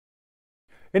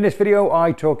In this video,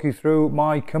 I talk you through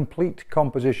my complete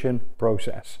composition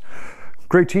process.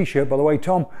 Great t-shirt, by the way,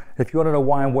 Tom. If you want to know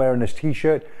why I'm wearing this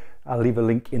t-shirt, I'll leave a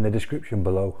link in the description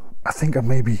below. I think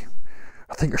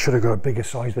I should have got a bigger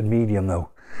size than medium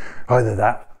though. Either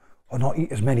that or not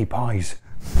eat as many pies.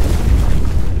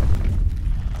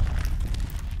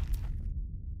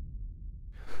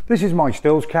 This is my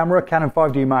stills camera, Canon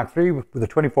 5D Mark III with a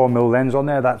 24mm lens on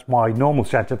there. That's my normal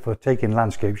setup for taking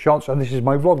landscape shots. And this is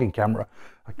my vlogging camera,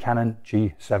 a Canon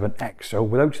G7X. So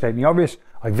without stating the obvious,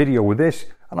 I video with this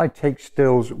and I take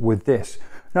stills with this.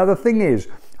 Now the thing is,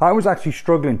 I was actually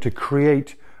struggling to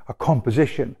create a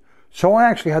composition. So I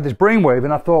actually had this brainwave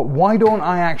and I thought, why don't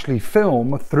I actually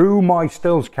film through my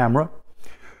stills camera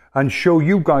and show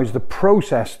you guys the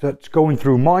process that's going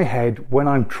through my head when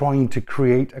I'm trying to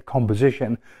create a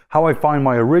composition. How I find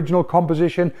my original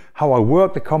composition, how I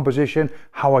work the composition,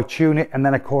 how I tune it, and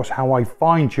then of course how I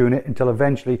fine tune it until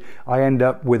eventually I end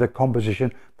up with a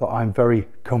composition that I'm very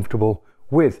comfortable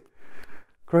with.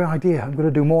 Great idea, I'm going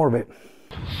to do more of it.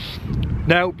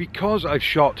 Now, because I've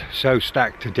shot so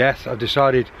stacked to death, I've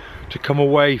decided to come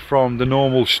away from the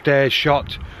normal stairs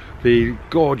shot, the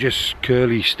gorgeous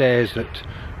curly stairs that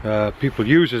people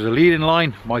use as a leading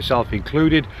line, myself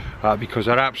included, because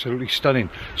they're absolutely stunning.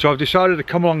 So I've decided to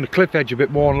come along the cliff edge a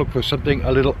bit more and look for something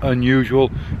a little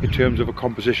unusual in terms of a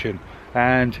composition.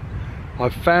 And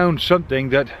I've found something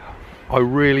that I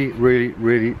really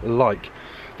like.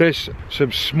 There's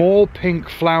some small pink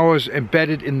flowers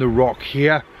embedded in the rock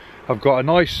here. I've got a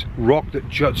nice rock that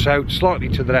juts out slightly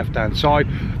to the left hand side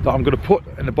that I'm going to put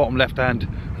in the bottom left hand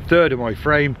third of my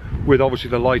frame, with obviously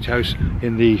the lighthouse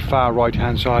in the far right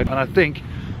hand side. And I think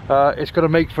it's going to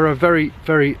make for a very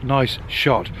nice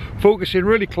shot, focusing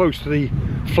really close to the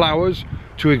flowers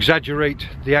to exaggerate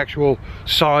the actual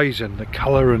size and the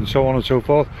color and so on and so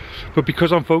forth. But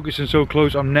because I'm focusing so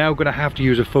close, I'm now going to have to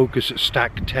use a focus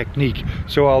stack technique.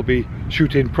 So I'll be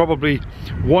shooting probably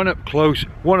one up close,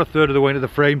 one a third of the way into the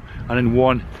frame, and then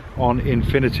one on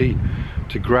infinity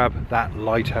to grab that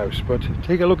lighthouse. But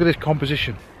take a look at this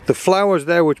composition. The flowers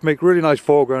there, which make really nice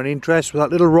foreground interest, with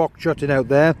that little rock jutting out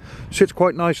there, sits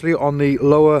quite nicely on the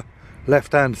lower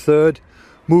left hand third.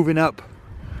 Moving up,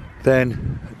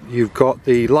 then you've got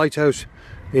the lighthouse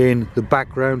in the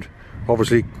background,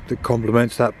 obviously that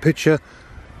complements that picture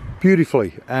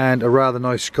beautifully, and a rather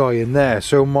nice sky in there.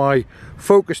 So my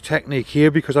focus technique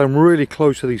here, because I'm really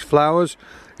close to these flowers,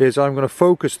 is I'm going to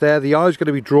focus there. The eye's going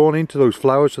to be drawn into those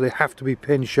flowers, so they have to be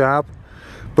pin sharp.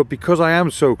 But because I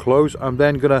am so close, I'm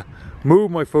then going to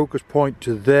move my focus point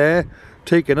to there,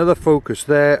 take another focus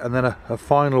there, and then a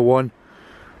final one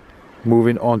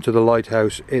moving on to the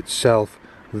lighthouse itself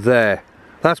there.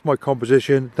 That's my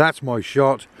composition, that's my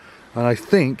shot, and I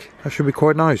think that should be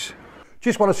quite nice.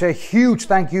 Just want to say a huge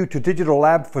thank you to Digital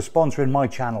Lab for sponsoring my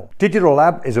channel. Digital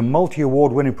Lab is a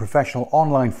multi-award winning professional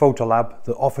online photo lab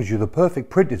that offers you the perfect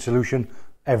printed solution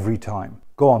every time.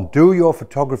 Go on, do your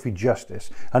photography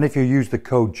justice, and if you use the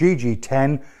code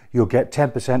GG10, you'll get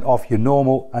 10% off your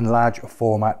normal and large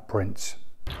format prints.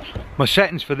 My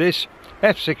settings for this,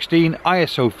 f16,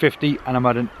 ISO 50, and I'm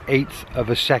at an 1/8 of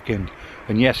a second.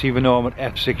 And yes, even though I'm at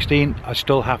f16, I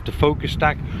still have to focus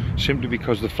stack, simply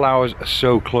because the flowers are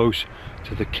so close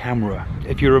to the camera.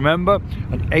 If you remember,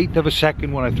 an 1/8 of a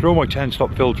second when I throw my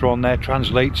 10-stop filter on there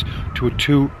translates to a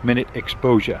 2-minute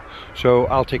exposure. So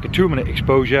I'll take a 2-minute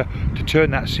exposure to turn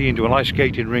that sea into an ice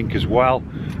skating rink as well,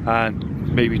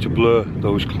 and maybe to blur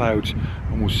those clouds,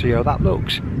 and we'll see how that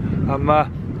looks.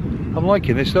 I'm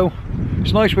liking this though.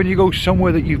 It's nice when you go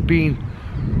somewhere that you've been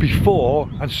before,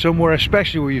 and somewhere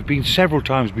especially where you've been several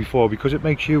times before, because it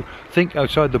makes you think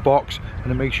outside the box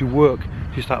and it makes you work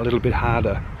just that little bit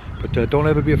harder. But don't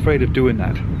ever be afraid of doing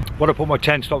that. When I put my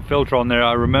 10-stop filter on there,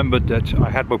 I remembered that I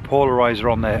had my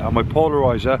polarizer on there, and my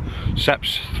polarizer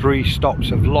accepts 3 stops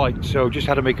of light, so just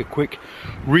had to make a quick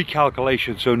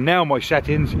recalculation. So now my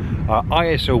settings are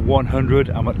ISO 100,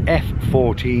 I'm at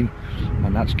f14,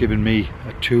 and that's given me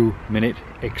a 2-minute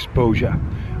exposure.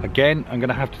 Again, I'm going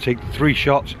to have to take the 3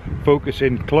 shots, focus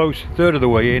in close, third of the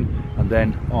way in, and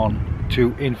then on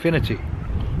to infinity.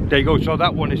 There you go, so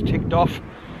that one is ticked off.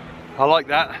 I like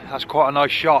that, that's quite a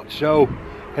nice shot. So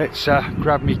let's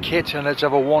grab me kit and let's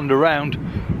have a wander around,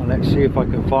 and let's see if I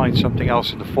can find something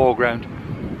else in the foreground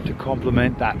to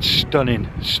complement that stunning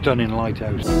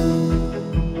lighthouse.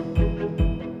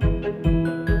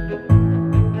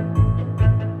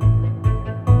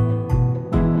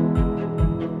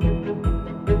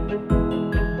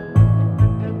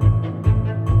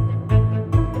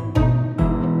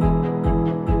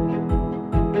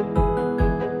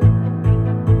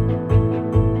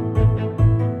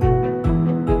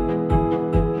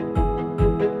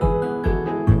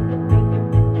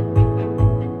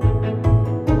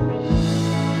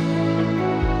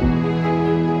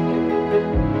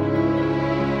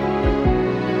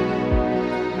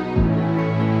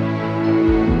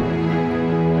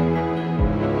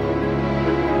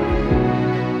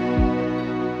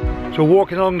 So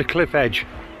walking along the cliff edge,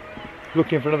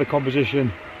 looking for another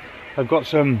composition. I've got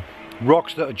some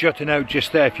rocks that are jutting out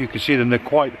just there, if you can see them. They're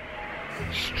quite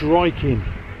striking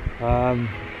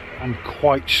and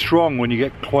quite strong when you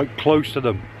get quite close to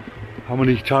them. How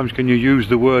many times can you use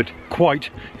the word quite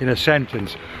in a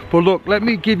sentence? But look, let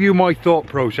me give you my thought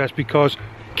process, because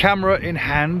camera in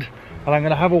hand, and I'm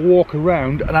going to have a walk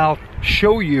around and I'll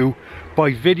show you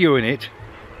by videoing it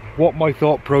what my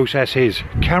thought process is.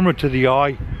 Camera to the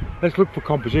eye, let's look for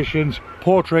compositions,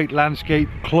 portrait, landscape,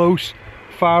 close,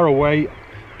 far away.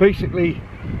 Basically,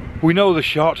 we know the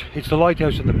shot, it's the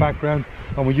lighthouse in the background,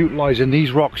 and we're utilising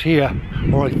these rocks here,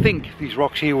 or I think these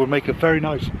rocks here will make a very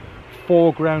nice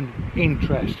foreground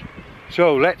interest.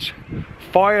 So let's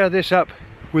fire this up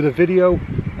with a video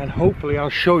and hopefully I'll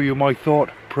show you my thought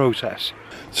process.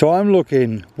 So I'm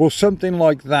looking, will something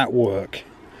like that work?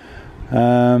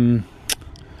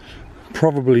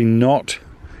 Probably not.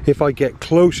 If I get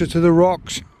closer to the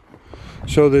rocks,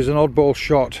 so there's an oddball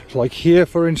shot like here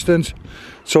for instance,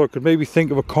 so I could maybe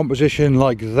think of a composition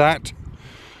like that,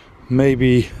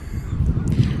 maybe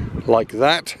like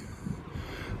that.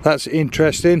 That's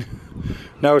interesting.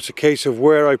 Now it's a case of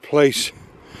where I place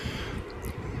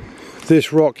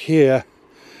this rock here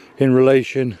in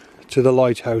relation to the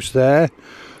lighthouse there.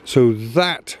 So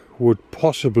that would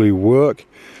possibly work.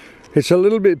 It's a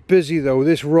little bit busy though,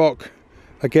 this rock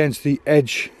against the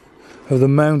edge of the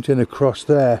mountain across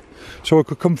there. So I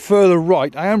could come further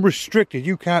right. I am restricted,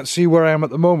 you can't see where I am at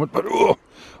the moment, but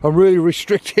I'm really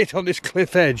restricted on this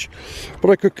cliff edge. But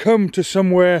I could come to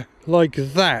somewhere like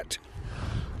that.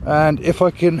 And if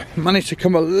I can manage to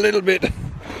come a little bit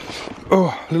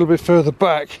further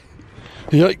back,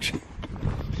 yikes,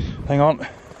 hang on,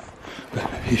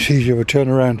 it's easier to turn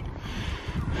around.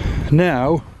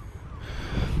 Now,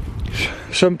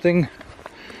 something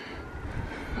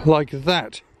like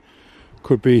that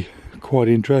could be quite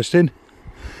interesting.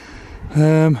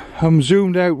 I'm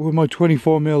zoomed out with my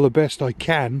 24mm the best I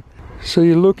can, so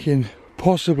you're looking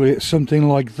possibly at something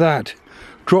like that.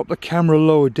 Drop the camera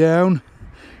lower down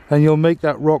and you'll make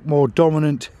that rock more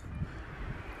dominant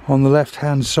on the left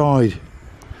hand side.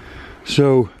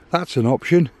 So that's an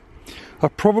option. I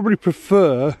probably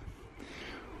prefer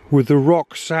with the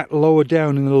rock sat lower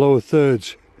down in the lower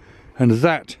thirds, and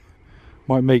that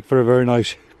might make for a very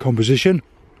nice composition.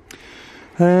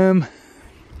 Yeah,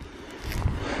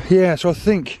 so I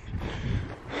think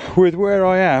with where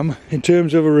I am in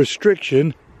terms of a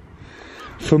restriction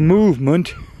for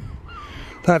movement,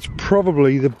 that's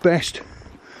probably the best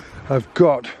I've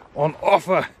got on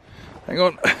offer. Hang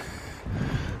on,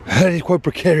 that is quite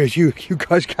precarious. You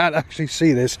guys can't actually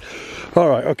see this. All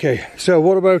right, okay, so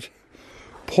what about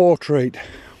portrait?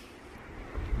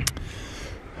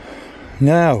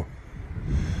 Now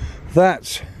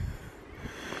that's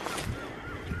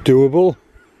doable,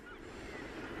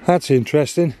 that's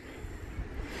interesting.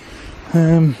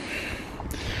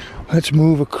 Let's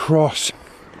move across.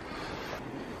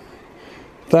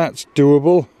 That's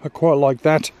doable, I quite like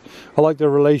that. I like the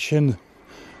relation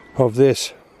of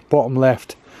this bottom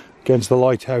left against the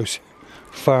lighthouse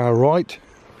far right.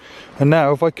 And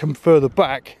now if I come further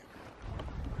back,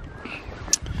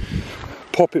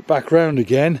 pop it back round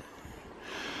again,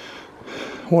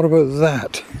 what about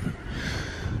that?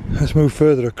 Let's move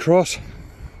further across.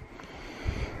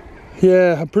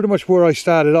 Yeah, I'm pretty much where I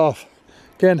started off.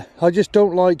 Again, I just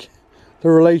don't like the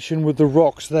relation with the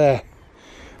rocks there.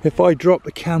 If I drop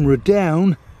the camera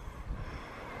down,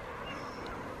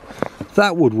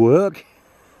 that would work.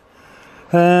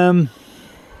 Again,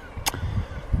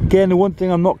 the one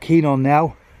thing I'm not keen on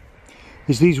now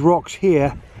is these rocks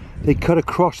here, they cut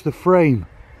across the frame.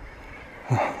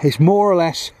 It's more or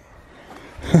less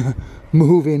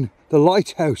moving the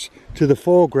lighthouse to the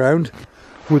foreground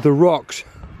with the rocks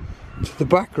to the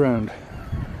background.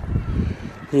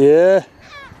 Yeah,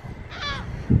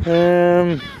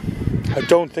 I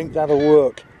don't think that'll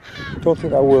work. Don't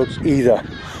think that works either.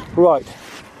 Right,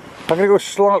 I'm going to go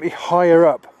slightly higher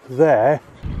up there.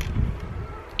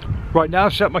 Right, now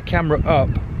I've set my camera up.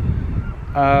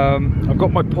 I've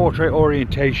got my portrait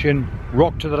orientation,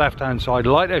 rock to the left hand side,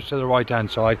 lighthouse to the right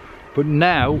hand side, but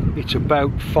now it's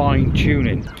about fine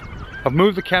tuning. I've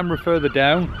moved the camera further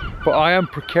down, but I am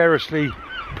precariously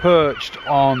perched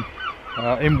on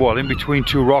in between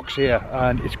two rocks here,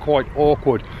 and it's quite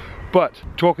awkward. But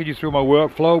talking you through my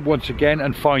workflow once again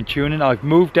and fine tuning, I've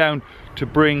moved down to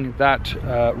bring that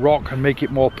rock and make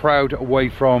it more proud away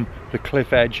from the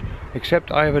cliff edge,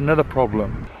 except I have another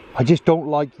problem. I just don't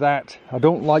like that. I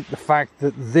don't like the fact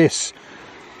that this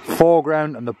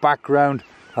foreground and the background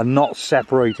are not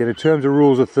separated. In terms of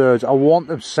rules of thirds, I want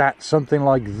them sat something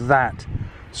like that.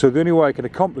 So the only way I can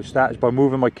accomplish that is by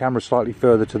moving my camera slightly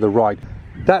further to the right.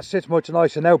 That sits much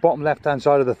nicer now, bottom left hand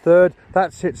side of the third.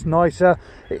 That sits nicer.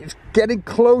 It's getting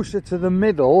closer to the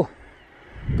middle,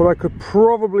 but I could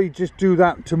probably just do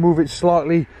that to move it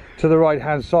slightly to the right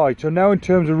hand side. So now in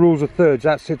terms of rules of thirds,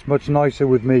 that sits much nicer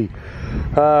with me.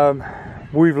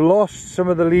 We've lost some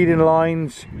of the leading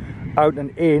lines out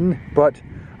and in, but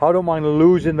I don't mind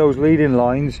losing those leading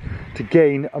lines to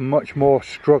gain a much more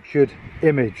structured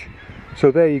image.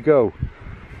 So there you go.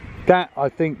 That I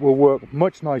think will work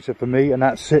much nicer for me, and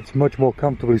that sits much more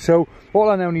comfortably. So all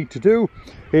I now need to do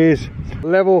is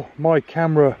level my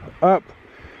camera up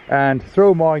and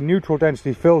throw my neutral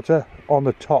density filter on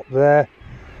the top there,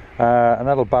 and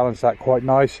that'll balance that quite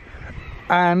nice.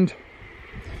 And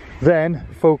then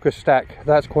focus stack,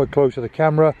 that's quite close to the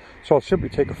camera, so I'll simply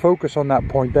take a focus on that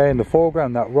point there in the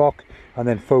foreground, that rock, and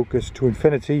then focus to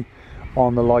infinity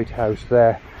on the lighthouse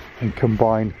there and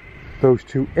combine those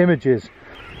two images.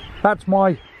 That's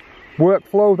my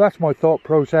workflow, that's my thought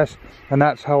process, and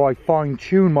that's how I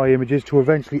fine-tune my images to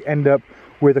eventually end up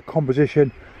with a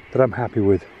composition that I'm happy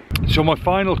with. So my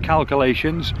final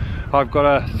calculations, I've got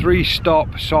a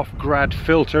 3-stop soft grad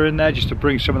filter in there just to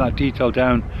bring some of that detail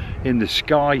down in the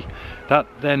sky. That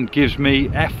then gives me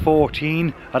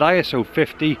f14 at ISO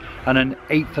 50 and an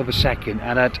 1/8 of a second,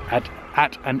 and at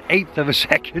an 1/8 of a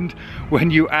second,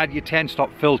 when you add your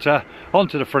 10-stop filter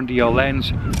onto the front of your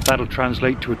lens, that'll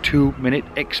translate to a 2-minute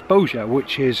exposure,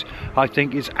 which is, I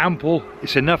think, is ample.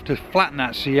 It's enough to flatten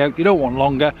that sea out. You don't want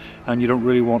longer and you don't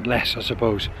really want less, I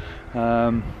suppose.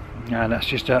 And that's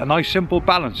just a nice simple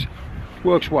balance.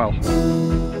 Works well.